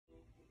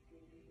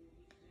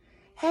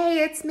Hey,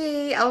 it's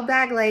me, Old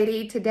Bag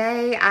Lady.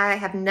 Today I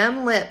have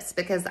numb lips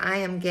because I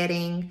am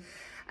getting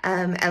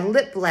a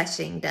lip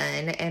blushing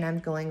done, and I'm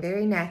going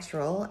very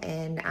natural,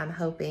 and I'm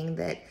hoping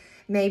that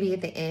maybe at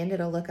the end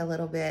it'll look a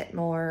little bit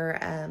more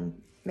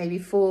maybe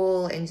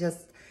full and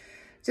just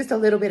a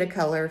little bit of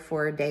color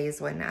for days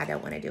when I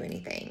don't want to do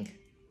anything.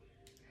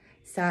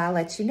 So I'll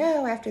let you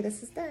know after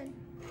this is done.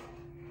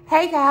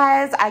 Hey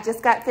guys, I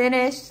just got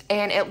finished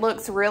and it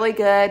looks really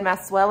good. My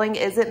swelling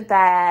isn't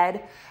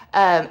bad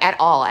at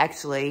all,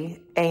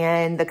 actually.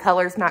 And the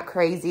color's not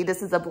crazy.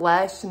 This is a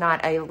blush,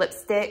 not a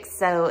lipstick,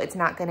 so it's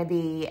not gonna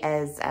be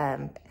as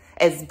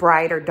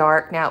bright or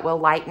dark. Now it will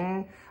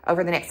lighten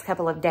over the next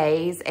couple of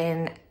days,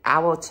 and I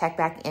will check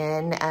back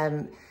in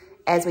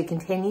as we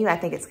continue. I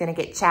think it's gonna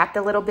get chapped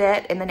a little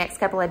bit in the next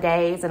couple of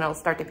days, and it'll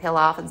start to peel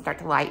off and start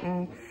to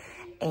lighten.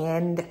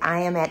 And I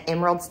am at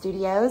Emerald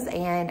Studios,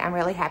 and I'm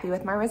really happy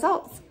with my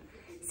results.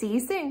 See you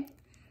soon.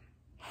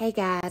 Hey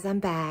guys, I'm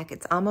back.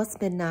 It's almost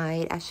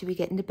midnight. I should be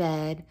getting to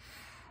bed.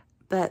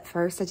 But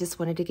first, I just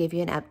wanted to give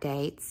you an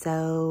update.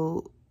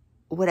 So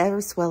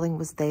whatever swelling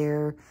was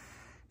there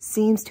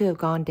seems to have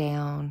gone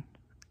down.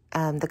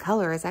 The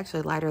color is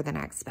actually lighter than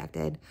I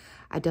expected.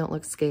 I don't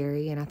look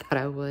scary, and I thought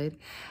I would.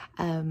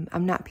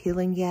 I'm not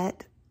peeling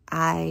yet.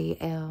 I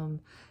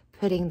am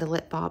putting the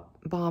lip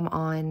balm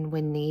on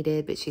when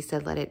needed, but she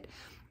said let it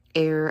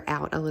air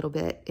out a little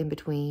bit in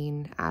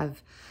between.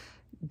 I've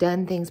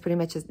done things pretty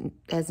much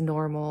as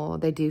normal.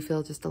 They do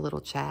feel just a little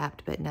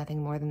chapped, but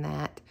nothing more than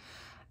that.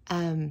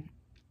 I'm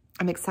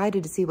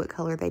excited to see what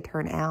color they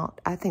turn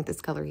out. I think this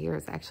color here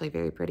is actually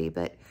very pretty,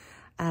 but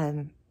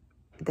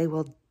they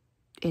will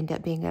end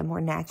up being a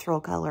more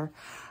natural color.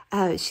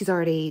 She's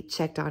already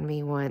checked on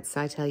me once,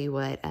 so I tell you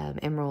what,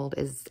 Emerald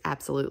is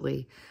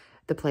absolutely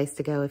the place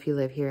to go if you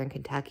live here in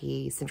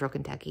Kentucky, Central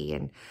Kentucky,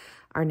 and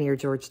are near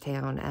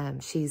Georgetown.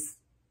 She's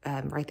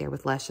right there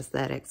with Lush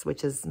Aesthetics,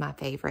 which is my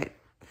favorite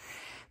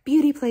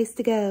beauty place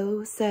to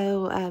go.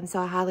 So, so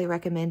I highly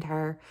recommend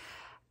her.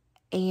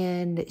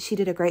 And she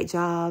did a great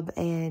job,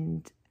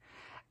 and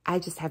I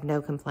just have no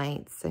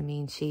complaints. I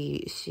mean,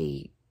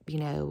 she you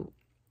know,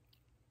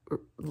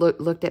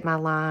 looked at my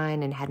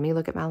line and had me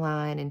look at my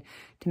line, and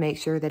to make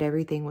sure that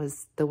everything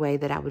was the way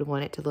that I would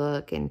want it to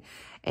look, and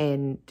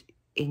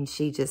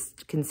she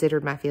just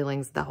considered my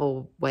feelings the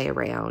whole way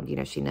around. You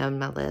know, she numbed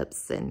my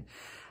lips, and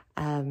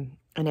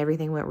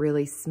everything went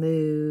really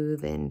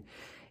smooth. And,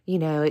 you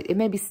know, it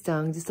maybe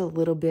stung just a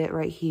little bit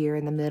right here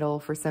in the middle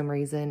for some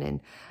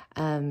reason.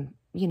 And,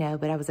 you know,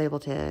 but I was able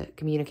to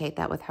communicate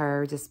that with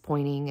her, just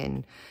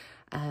pointing,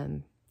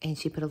 and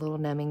she put a little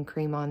numbing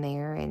cream on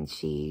there, and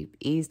she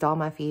eased all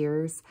my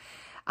fears.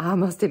 I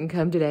almost didn't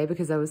come today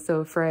because I was so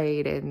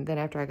afraid. And then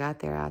after I got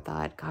there, I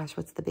thought, gosh,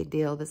 what's the big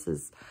deal? This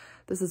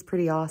is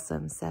pretty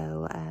awesome.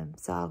 So,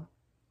 so I'll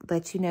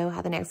let you know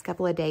how the next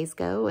couple of days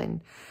go,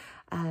 and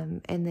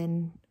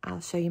then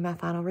I'll show you my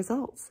final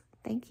results.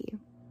 Thank you.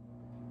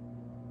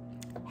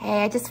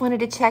 Hey, I just wanted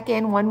to check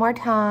in one more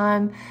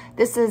time.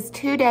 This is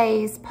 2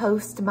 days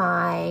post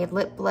my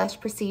lip blush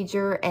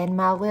procedure, and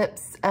my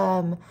lips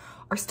are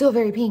still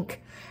very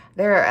pink.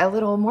 They're a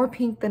little more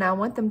pink than I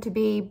want them to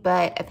be,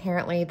 but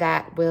apparently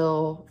that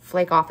will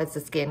flake off as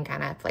the skin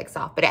kind of flakes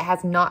off. But it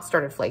has not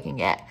started flaking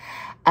yet,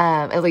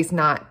 at least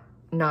not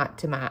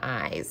to my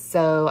eyes.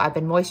 So I've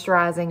been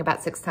moisturizing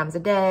about 6 times a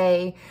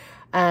day,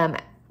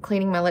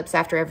 cleaning my lips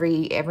after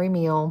every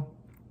meal,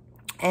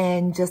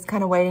 and just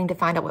kind of waiting to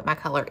find out what my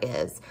color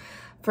is.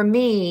 For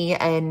me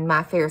and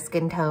my fair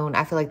skin tone,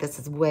 I feel like this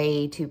is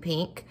way too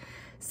pink.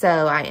 So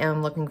I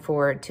am looking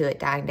forward to it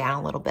dying down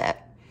a little bit.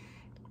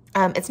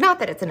 It's not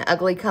that it's an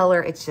ugly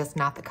color, it's just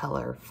not the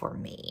color for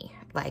me.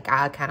 Like,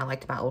 I kind of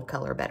liked my old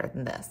color better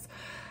than this.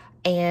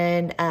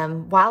 And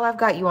while I've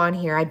got you on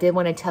here, I did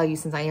want to tell you,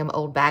 since I am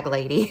Old Bag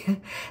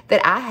Lady,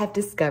 that I have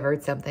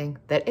discovered something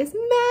that is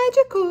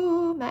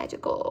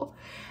magical.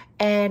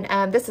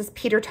 And this is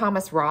Peter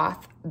Thomas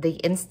Roth, the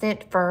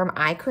Instant Firm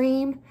Eye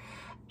Cream.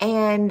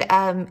 And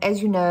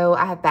as you know,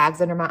 I have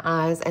bags under my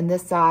eyes, and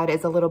this side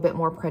is a little bit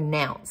more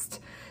pronounced.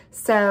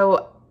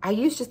 So I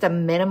use just a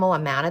minimal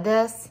amount of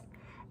this,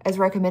 as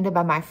recommended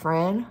by my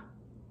friend.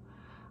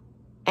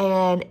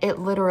 And it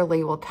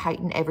literally will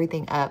tighten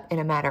everything up in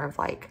a matter of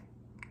like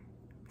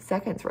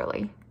seconds,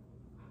 really.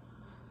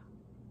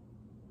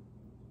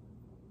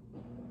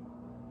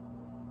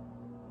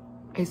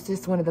 It's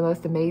just one of the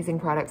most amazing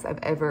products I've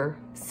ever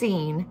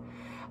seen.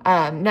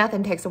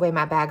 Nothing takes away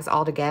my bags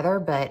altogether,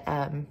 but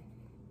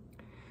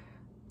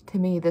to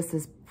me, this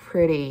is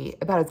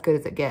about as good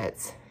as it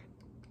gets.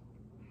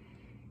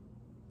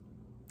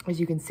 As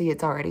you can see,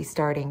 it's already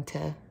starting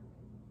to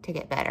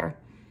get better.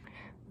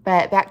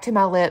 But back to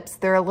my lips,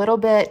 they're a little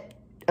bit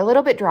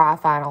dry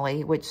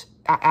finally, which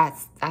I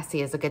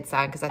see as a good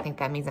sign, because I think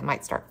that means it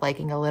might start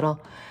flaking a little.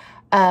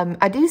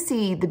 I do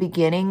see the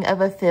beginning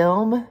of a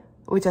film,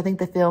 which I think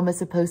the film is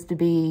supposed to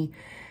be,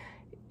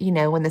 you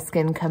know, when the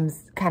skin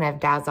kind of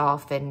dies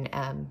off and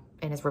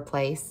is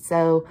replaced.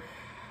 So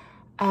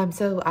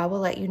I will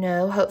let you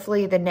know.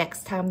 Hopefully the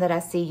next time that I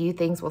see you,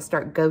 things will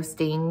start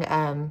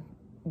ghosting.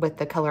 with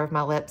the color of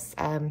my lips,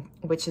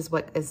 which is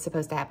what is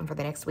supposed to happen for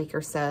the next week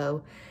or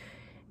so.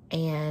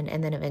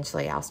 And then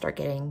eventually I'll start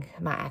getting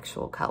my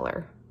actual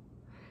color.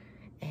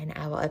 And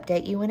I will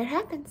update you when it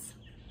happens.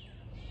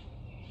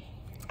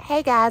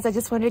 Hey guys, I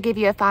just wanted to give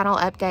you a final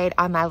update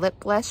on my lip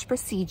blush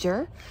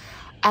procedure.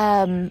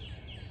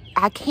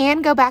 I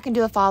can go back and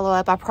do a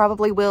follow-up. I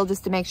probably will,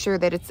 just to make sure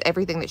that it's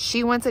everything that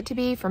she wants it to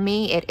be. For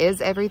me, it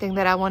is everything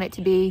that I want it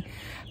to be.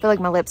 I feel like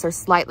my lips are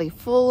slightly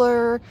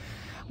fuller,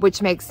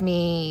 which makes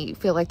me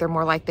feel like they're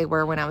more like they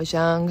were when I was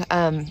young.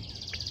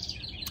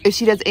 If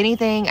she does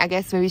anything, I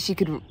guess maybe she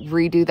could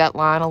redo that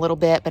line a little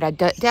bit, but I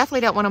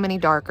definitely don't want them any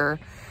darker.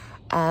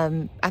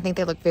 I think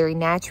they look very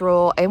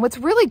natural. And what's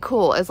really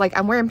cool is, like,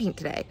 I'm wearing pink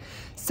today,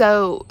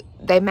 so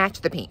they match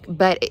the pink.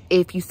 But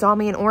if you saw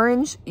me in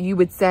orange, you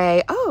would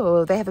say,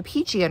 oh, they have a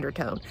peachy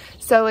undertone.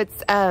 So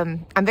it's,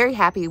 I'm very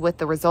happy with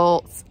the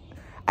results.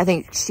 I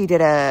think she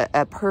did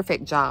a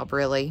perfect job,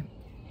 really.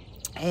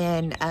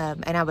 And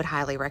I would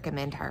highly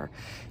recommend her.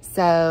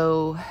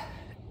 So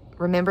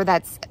remember,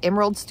 that's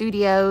Emerald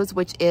Studios,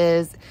 which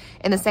is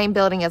in the same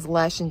building as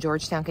Lush in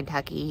Georgetown,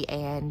 Kentucky.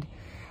 And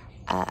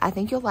I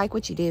think you'll like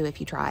what you do if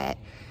you try it.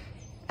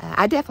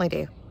 I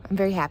definitely do. I'm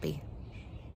very happy.